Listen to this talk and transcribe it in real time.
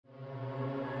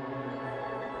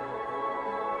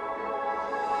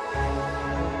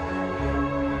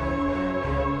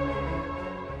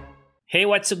Hey,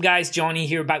 what's up guys, Johnny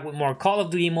here back with more Call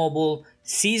of Duty Mobile.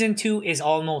 Season 2 is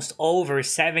almost over,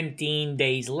 17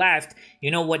 days left.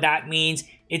 You know what that means?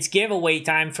 It's giveaway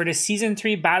time for the Season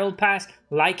 3 Battle Pass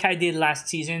like I did last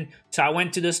season. So I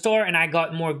went to the store and I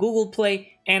got more Google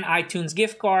Play and iTunes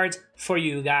gift cards for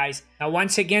you guys. Now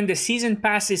once again, the Season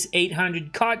Pass is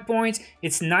 800 COD points.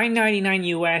 It's $9.99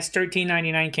 US,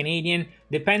 $13.99 Canadian,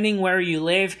 depending where you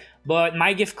live. But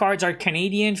my gift cards are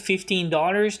Canadian,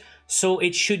 $15. So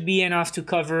it should be enough to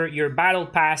cover your battle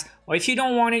pass, or if you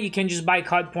don't want it, you can just buy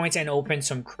COD points and open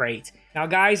some crates. Now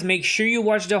guys, make sure you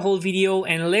watch the whole video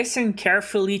and listen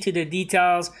carefully to the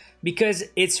details because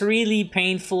it's really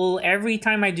painful. Every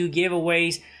time I do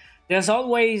giveaways, there's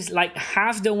always like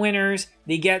half the winners,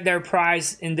 they get their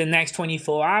prize in the next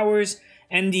 24 hours,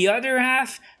 and the other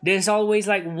half, there's always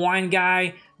like one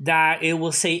guy that it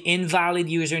will say invalid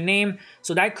username.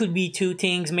 So that could be two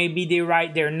things. Maybe they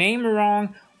write their name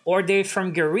wrong, or they're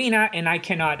from Garena and I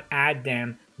cannot add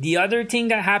them. The other thing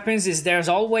that happens is there's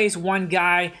always one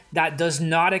guy that does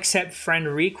not accept friend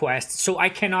requests, so I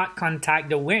cannot contact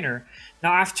the winner.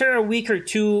 Now after a week or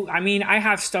two, I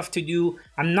have stuff to do.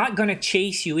 I'm not gonna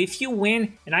chase you. If you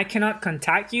win and I cannot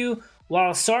contact you,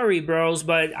 well, sorry bros,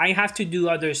 but I have to do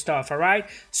other stuff, alright?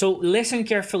 So listen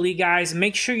carefully guys,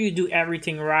 make sure you do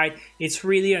everything right. It's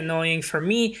really annoying for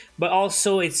me, but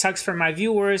also it sucks for my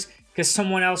viewers because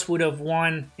someone else would have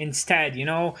won instead, you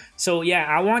know? So yeah,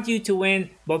 I want you to win,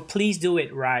 but please do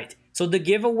it right. So the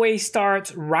giveaway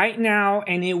starts right now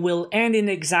and it will end in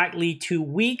exactly 2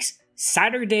 weeks,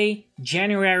 Saturday,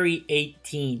 January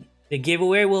 18th. The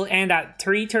giveaway will end at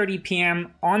 3:30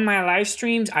 p.m. on my live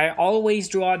streams. I always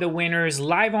draw the winners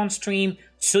live on stream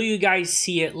so you guys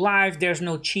see it live. There's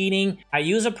no cheating. I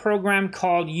use a program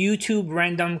called YouTube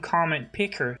Random Comment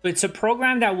Picker. It's a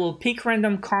program that will pick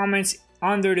random comments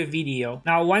under the video.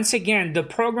 Now once again, the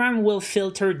program will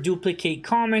filter duplicate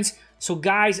comments, so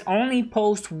guys only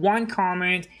post one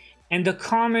comment and the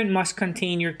comment must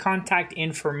contain your contact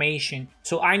information.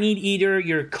 So I need either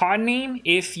your COD name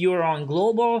if you're on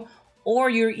global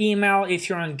or your email if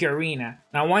you're on Garena.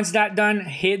 Now once that's done,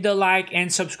 hit the like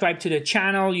and subscribe to the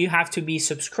channel. You have to be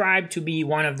subscribed to be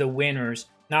one of the winners.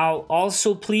 Now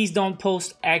also please don't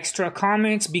post extra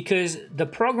comments because the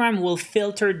program will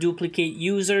filter duplicate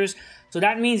users. So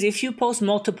that means if you post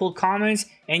multiple comments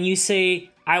and you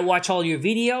say, I watch all your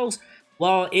videos,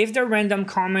 well, if the random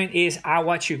comment is, I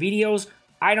watch your videos,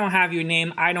 I don't have your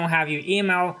name, I don't have your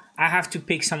email, I have to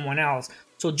pick someone else.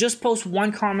 So just post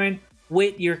one comment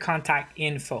with your contact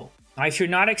info. Now, if you're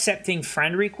not accepting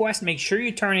friend requests, make sure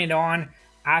you turn it on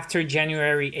after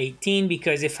January 18,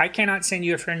 because if I cannot send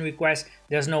you a friend request,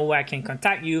 there's no way I can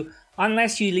contact you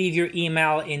unless you leave your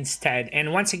email instead.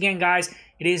 And once again, guys,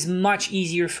 it is much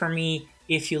easier for me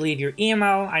if you leave your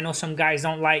email. I know some guys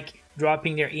don't like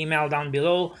dropping their email down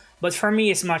below, but for me,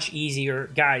 it's much easier,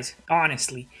 guys,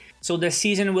 honestly. So the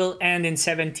season will end in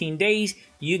 17 days.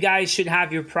 You guys should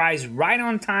have your prize right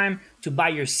on time to buy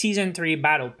your Season 3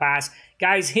 Battle Pass.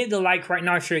 Guys, hit the like right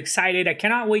now if you're excited. I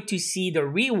cannot wait to see the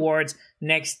rewards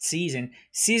next season.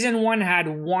 Season 1 had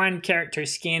 1 character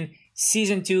skin.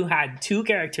 Season 2 had 2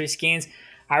 character skins.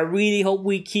 I really hope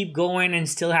we keep going and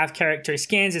still have character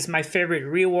skins. It's my favorite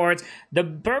rewards. The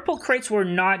purple crates were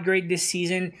not great this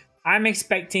season. I'm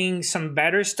expecting some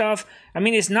better stuff.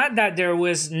 It's not that there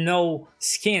was no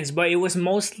skins, but it was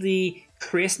mostly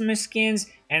Christmas skins.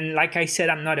 And like I said,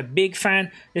 I'm not a big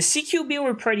fan. The CQB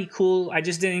were pretty cool. I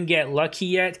just didn't get lucky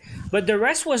yet. But the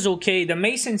rest was okay. The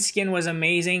Mason skin was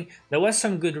amazing. There was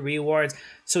some good rewards.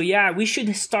 So yeah, we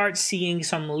should start seeing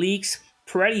some leaks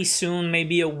pretty soon,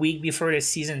 maybe a week before the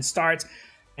season starts,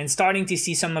 and starting to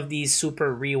see some of these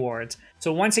super rewards.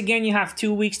 So once again, you have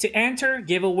 2 weeks to enter.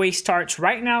 Giveaway starts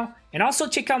right now. And also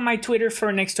check out my Twitter for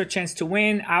an extra chance to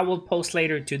win. I will post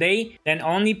later today. Then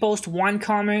only post one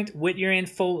comment with your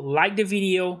info, like the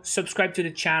video, subscribe to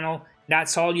the channel.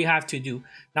 That's all you have to do.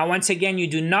 Now once again, you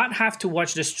do not have to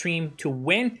watch the stream to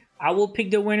win. I will pick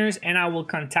the winners and I will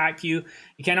contact you.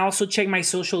 You can also check my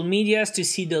social medias to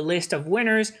see the list of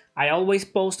winners. I always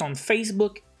post on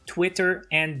Facebook, Twitter,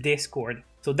 and Discord.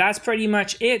 So that's pretty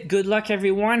much it. Good luck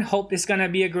everyone. Hope it's gonna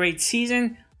be a great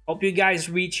season. Hope you guys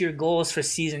reach your goals for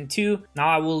Season 2. Now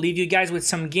I will leave you guys with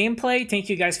some gameplay. Thank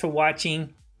you guys for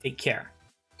watching. Take care.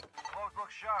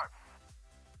 Look sharp.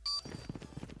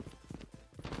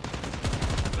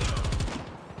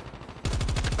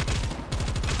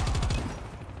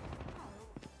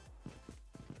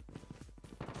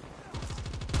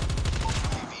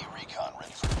 UAV recon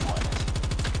ready for deployment.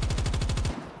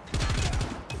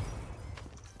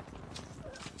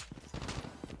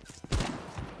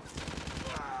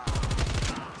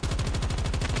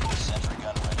 Sentry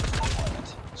gun ready for deployment.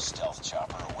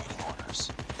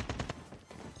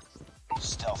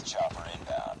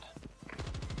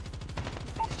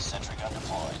 Sentry gun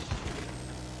deployed.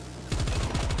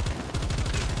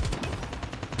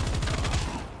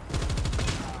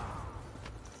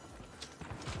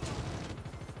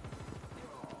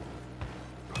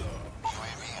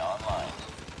 UAV online.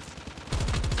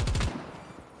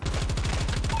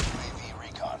 UAV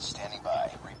recon standing by.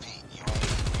 Repeat,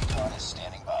 UAV recon is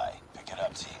standing by. Pick it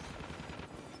up, team.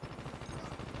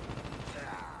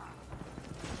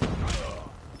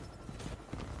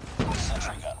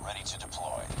 Sentry gun ready to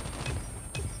deploy.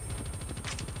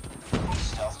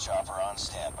 Stealth chopper on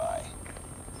standby.